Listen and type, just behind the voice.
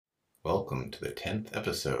Welcome to the 10th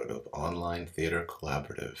episode of Online Theater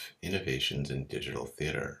Collaborative Innovations in Digital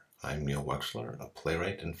Theater. I'm Neil Wexler, a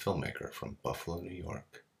playwright and filmmaker from Buffalo, New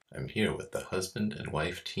York. I'm here with the husband and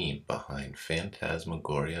wife team behind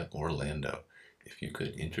Phantasmagoria Orlando. If you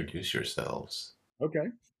could introduce yourselves. Okay,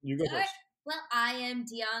 you go All right. first. Well, I am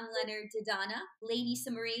Dion Leonard Dodonna, Lady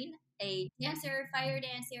Submarine, a dancer, fire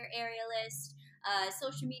dancer, aerialist,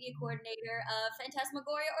 social media coordinator of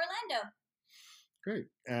Phantasmagoria Orlando. Great.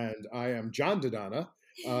 And I am John Dodonna,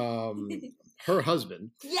 her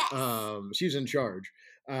husband. Yes. She's in charge.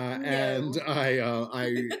 No. And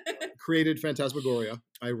I created Phantasmagoria.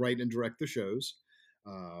 I write and direct the shows.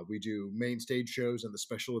 We do main stage shows and the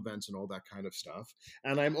special events and all that kind of stuff.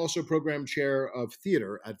 And I'm also program chair of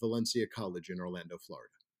theater at Valencia College in Orlando,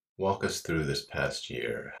 Florida. Walk us through this past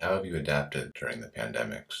year. How have you adapted during the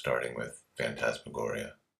pandemic, starting with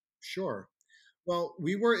Phantasmagoria? Sure. Well,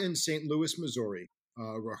 we were in St. Louis, Missouri,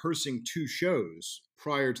 rehearsing two shows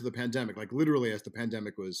prior to the pandemic, like literally as the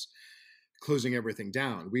pandemic was closing everything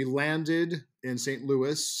down. We landed in St.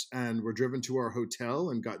 Louis and were driven to our hotel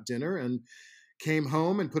and got dinner and came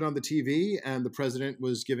home and put on the TV, and the president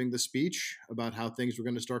was giving the speech about how things were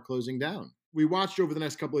going to start closing down. We watched over the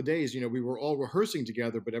next couple of days. We were all rehearsing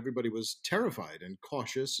together, but everybody was terrified and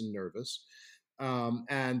cautious and nervous.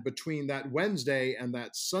 And between that Wednesday and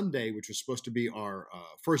that Sunday, which was supposed to be our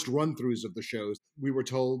first run-throughs of the shows, we were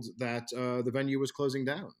told that the venue was closing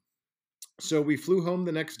down. So we flew home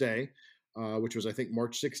the next day, which was, I think,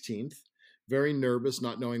 March 16th, very nervous,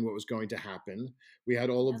 not knowing what was going to happen. We had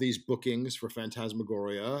all of these bookings for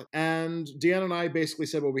Phantasmagoria. And Deanna and I basically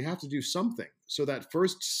said, well, we have to do something. So that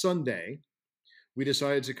first Sunday, we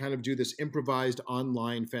decided to kind of do this improvised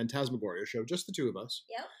online Phantasmagoria show, just the two of us.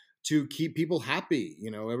 Yep. To keep people happy.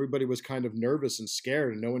 Everybody was kind of nervous and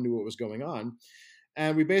scared and no one knew what was going on.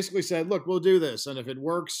 And we basically said, look, we'll do this. And if it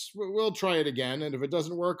works, we'll try it again. And if it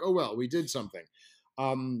doesn't work, oh, well, we did something.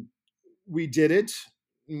 We did it.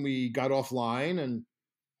 We got offline. And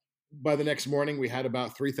by the next morning, we had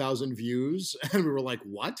about 3,000 views. And we were like,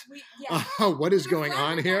 what? What is going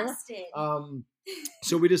on here?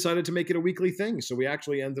 So we decided to make it a weekly thing. So we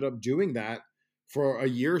actually ended up doing that for a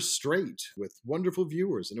year straight with wonderful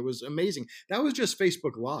viewers. And it was amazing. That was just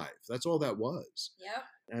Facebook Live. That's all that was. Yep.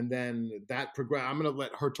 And then that progressed. I'm going to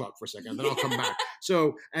let her talk for a second, then I'll come back.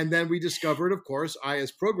 And then we discovered, of course, I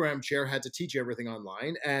as program chair had to teach everything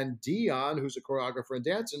online. And Dion, who's a choreographer and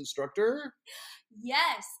dance instructor.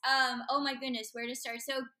 Yes. Oh my goodness, where to start?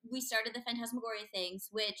 So we started the Phantasmagoria things,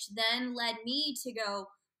 which then led me to go,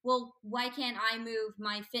 well, why can't I move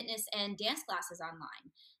my fitness and dance classes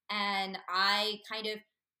online? And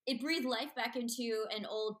it breathed life back into an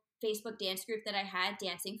old Facebook dance group that I had,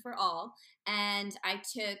 Dancing for All. And I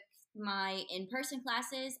took my in-person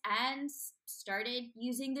classes and started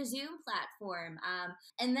using the Zoom platform.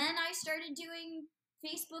 And then I started doing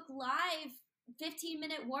Facebook Live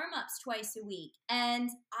 15-minute warm-ups twice a week. And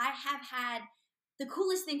I have had the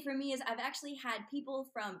coolest thing for me is I've actually had people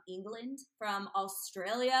from England, from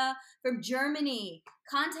Australia, from Germany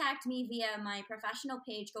contact me via my professional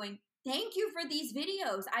page going, thank you for these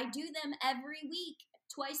videos. I do them every week,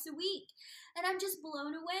 twice a week. And I'm just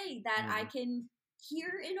blown away that I can,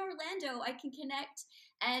 here in Orlando, I can connect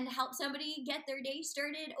and help somebody get their day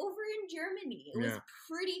started over in Germany. It was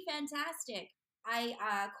pretty fantastic. I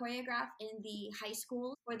choreographed in the high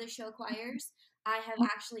school for the show choirs. I have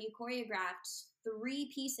actually choreographed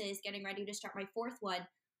 3 pieces, getting ready to start my 4th one,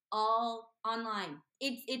 all online.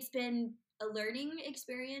 It's been a learning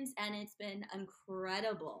experience and it's been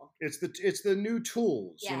incredible. It's the new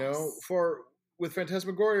tools, Yes. With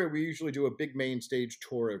Phantasmagoria, we usually do a big main stage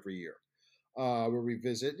tour every year. Where we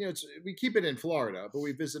visit, we keep it in Florida, but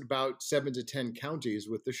we visit about 7 to 10 counties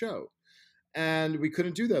with the show. And we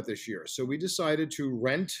couldn't do that this year. So we decided to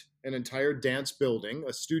rent an entire dance building,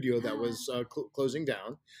 a studio that was closing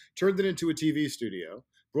down, turned it into a TV studio,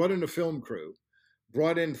 brought in a film crew,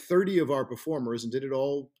 brought in 30 of our performers and did it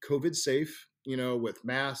all COVID safe, with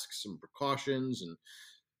masks and precautions and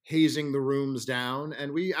hazing the rooms down.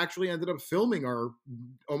 And we actually ended up filming our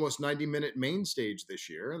almost 90-minute main stage this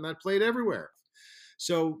year, and that played everywhere.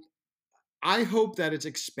 So I hope that it's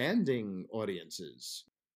expanding audiences.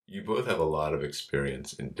 You both have a lot of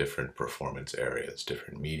experience in different performance areas,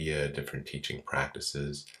 different media, different teaching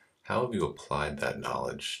practices. How have you applied that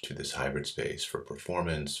knowledge to this hybrid space for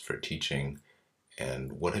performance, for teaching,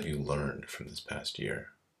 and what have you learned from this past year?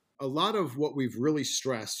 A lot of what we've really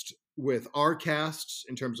stressed with our casts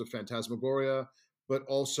in terms of Phantasmagoria, but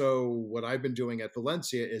also what I've been doing at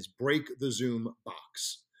Valencia is break the Zoom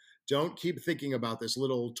box. Don't keep thinking about this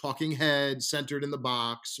little talking head centered in the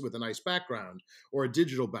box with a nice background or a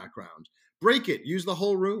digital background. Break it, use the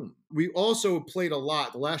whole room. We also played a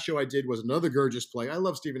lot. The last show I did was another Gurgis play. I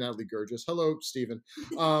love Stephen Adley Gurgis. Hello, Stephen.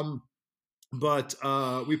 But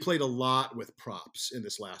we played a lot with props in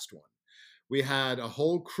this last one. We had a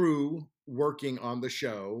whole crew working on the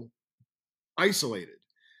show, isolated,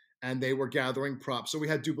 and they were gathering props. So we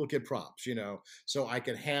had duplicate props, so I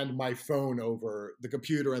could hand my phone over the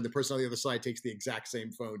computer and the person on the other side takes the exact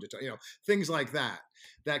same phone to, things like that.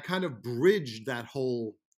 That kind of bridged that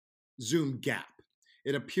whole Zoom gap.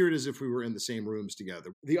 It appeared as if we were in the same rooms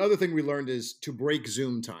together. The other thing we learned is to break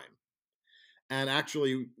Zoom time. And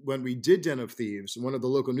actually, when we did Den of Thieves, one of the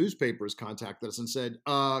local newspapers contacted us and said,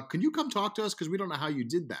 can you come talk to us? Because we don't know how you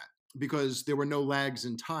did that, because there were no lags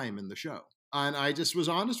in time in the show. And I just was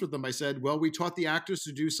honest with them. I said, well, we taught the actors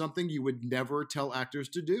to do something you would never tell actors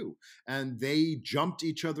to do. And they jumped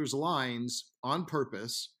each other's lines on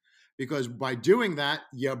purpose, because by doing that,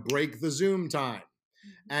 you break the Zoom time.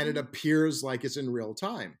 And it appears like it's in real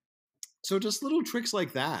time. So just little tricks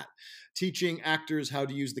like that, teaching actors how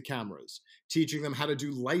to use the cameras, teaching them how to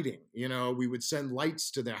do lighting. We would send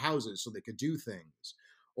lights to their houses so they could do things.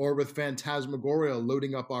 Or with Phantasmagoria,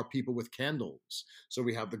 loading up our people with candles, so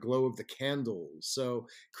we have the glow of the candles. So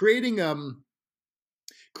creating a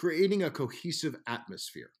cohesive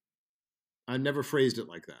atmosphere. I never phrased it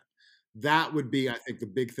like that. That would be, I think, the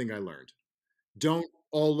big thing I learned. Don't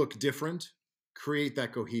all look different. Create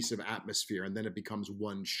that cohesive atmosphere, and then it becomes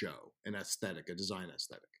one show, an aesthetic, a design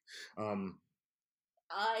aesthetic.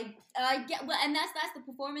 I get well, and that's the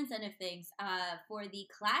performance end of things. For the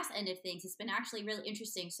class end of things, it's been actually really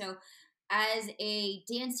interesting. So, as a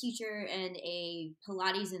dance teacher and a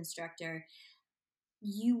Pilates instructor,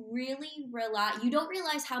 you don't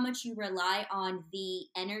realize how much you rely on the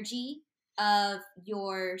energy of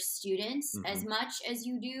your students as much as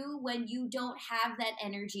you do when you don't have that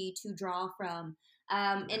energy to draw from.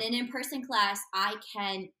 In an in-person class, I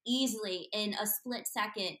can easily, in a split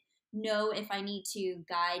second, know if I need to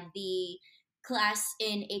guide the class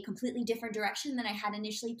in a completely different direction than I had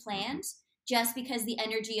initially planned, just because the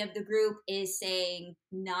energy of the group is saying,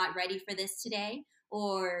 not ready for this today,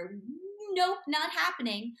 or nope, not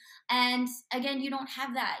happening. And again, you don't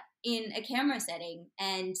have that in a camera setting.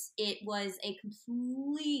 And it was a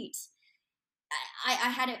complete, I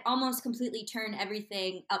had to almost completely turn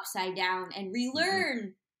everything upside down and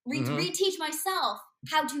relearn, reteach myself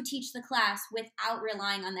how to teach the class without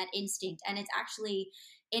relying on that instinct. And it's actually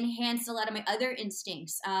enhanced a lot of my other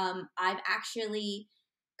instincts. I've actually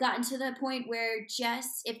gotten to the point where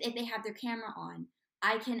just if they have their camera on,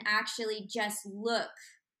 I can actually just look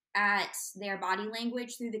at their body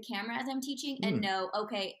language through the camera as I'm teaching and know,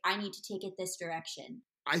 okay, I need to take it this direction.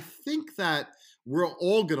 I think that we're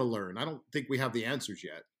all going to learn. I don't think we have the answers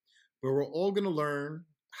yet, but we're all going to learn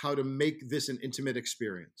how to make this an intimate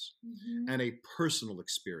experience and a personal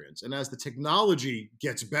experience. And as the technology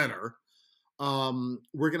gets better,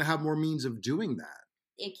 we're going to have more means of doing that.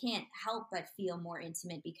 It can't help but feel more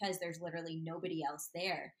intimate because there's literally nobody else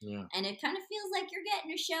there. Yeah. And it kind of feels like you're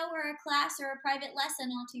getting a show or a class or a private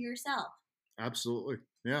lesson all to yourself. Absolutely.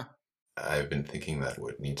 Yeah. I've been thinking that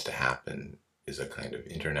what needs to happen is a kind of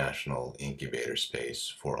international incubator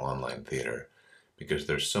space for online theater, because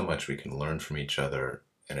there's so much we can learn from each other,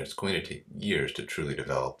 and it's going to take years to truly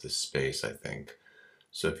develop this space, I think.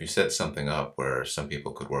 So if you set something up where some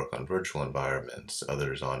people could work on virtual environments,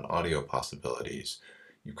 others on audio possibilities,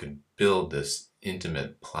 you could build this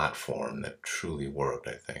intimate platform that truly worked,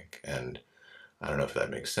 I think. And I don't know if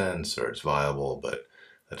that makes sense or it's viable, but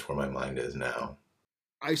that's where my mind is now.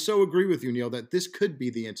 I so agree with you, Neil, that this could be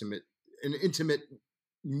an intimate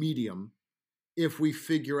medium if we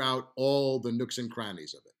figure out all the nooks and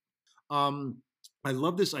crannies of it. I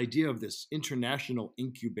love this idea of this international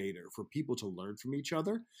incubator for people to learn from each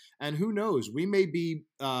other. And who knows, we may be,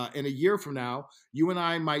 in a year from now, you and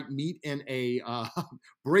I might meet in a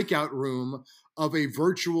breakout room of a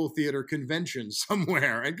virtual theater convention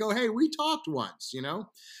somewhere and go, hey, we talked once,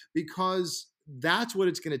 because that's what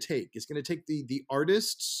it's going to take. It's going to take the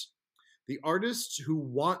artists who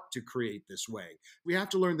want to create this way. We have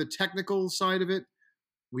to learn the technical side of it.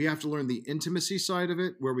 We have to learn the intimacy side of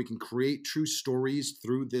it, where we can create true stories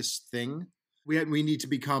through this thing. We need to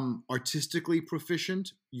become artistically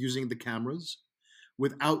proficient using the cameras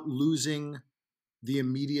without losing the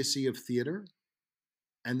immediacy of theater.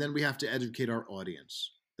 And then we have to educate our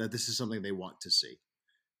audience that this is something they want to see.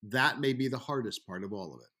 That may be the hardest part of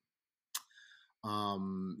all of it.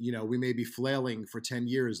 We may be flailing for 10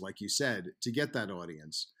 years, like you said, to get that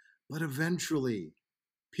audience, but eventually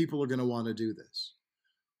people are going to want to do this.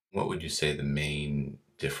 What would you say the main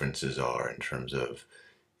differences are in terms of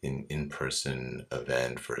an in-person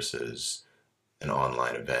event versus an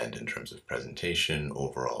online event in terms of presentation,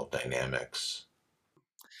 overall dynamics?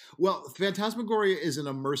 Well, Phantasmagoria is an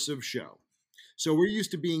immersive show. So we're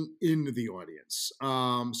used to being in the audience.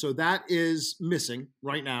 So that is missing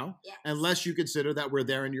right now, Yes. unless you consider that we're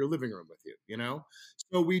there in your living room with you,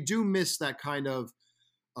 So we do miss that kind of,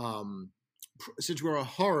 since we're a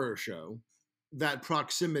horror show, that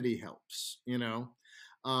proximity helps. The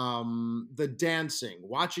dancing,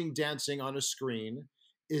 watching dancing on a screen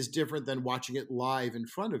is different than watching it live in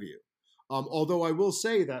front of you. Although I will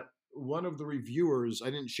say that one of the reviewers, I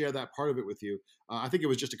didn't share that part of it with you. I think it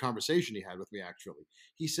was just a conversation he had with me, actually.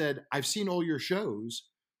 He said, I've seen all your shows,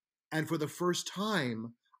 and for the first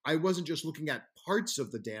time, I wasn't just looking at parts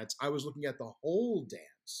of the dance, I was looking at the whole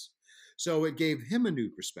dance. So it gave him a new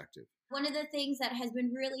perspective. One of the things that has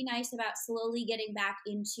been really nice about slowly getting back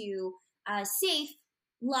into safe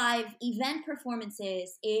live event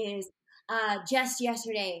performances is just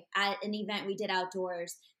yesterday at an event we did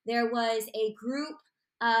outdoors, there was a group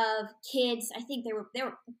of kids. I think they were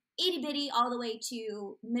itty bitty all the way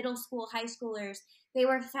to middle school, high schoolers. They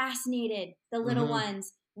were fascinated, the little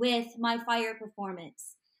ones, with my fire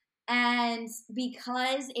performance. And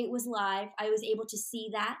because it was live, I was able to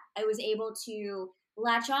see that. I was able to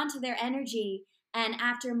latch on to their energy. And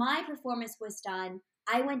after my performance was done,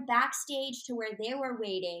 I went backstage to where they were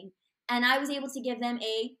waiting, and I was able to give them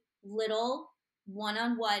a little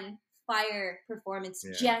one-on-one fire performance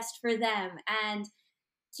just for them. And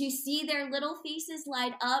to see their little faces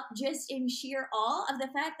light up just in sheer awe of the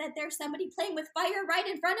fact that there's somebody playing with fire right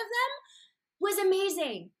in front of them was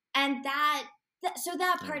amazing. And that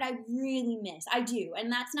part I really miss. I do. And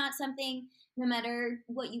that's not something, no matter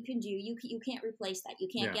what you can do, you can't replace that. You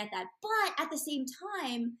can't get that. But at the same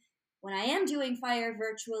time, when I am doing fire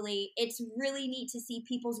virtually, it's really neat to see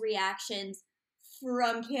people's reactions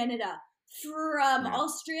from Canada, from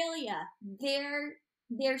Australia. They're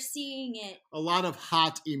seeing it. A lot of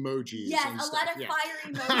hot emojis. Yes, a lot of fire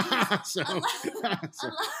emojis.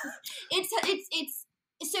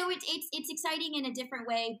 It's exciting in a different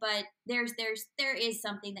way, but there is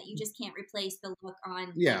something that you just can't replace, the look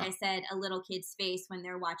on, like I said, a little kid's face when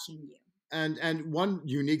they're watching you. And one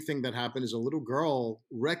unique thing that happened is a little girl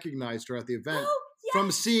recognized her at the event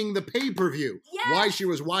from seeing the pay-per-view. Yes. Why she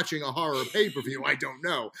was watching a horror pay-per-view, I don't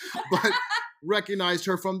know, but recognized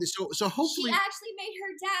her from the so hopefully she actually made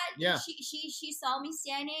her dad. Yeah. She saw me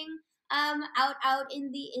standing out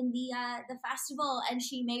in the festival, and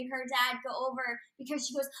she made her dad go over because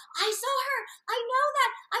she goes, I saw her, I know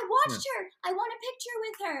that, I watched her, I want a picture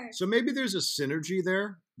with her. So maybe there's a synergy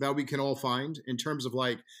there that we can all find in terms of,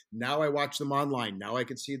 like, now I watch them online, now I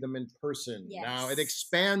can see them in person. Yes. Now it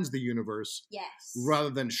expands the universe rather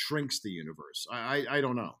than shrinks the universe. I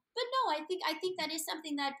don't know. But no, I think that is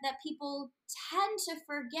something that people tend to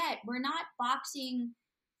forget. We're not boxing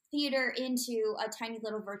theater into a tiny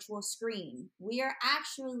little virtual screen. We are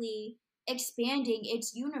actually expanding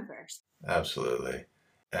its universe. Absolutely.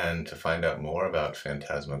 And to find out more about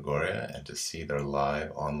Phantasmagoria and to see their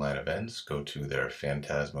live online events, go to their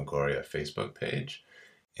Phantasmagoria Facebook page.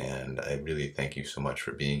 And I really thank you so much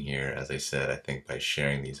for being here. As I said, I think by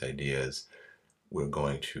sharing these ideas, we're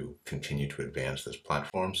going to continue to advance this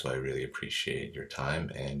platform. So I really appreciate your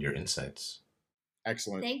time and your insights.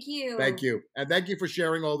 Excellent. Thank you. Thank you. And thank you for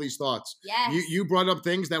sharing all these thoughts. Yes. You brought up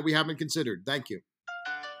things that we haven't considered. Thank you.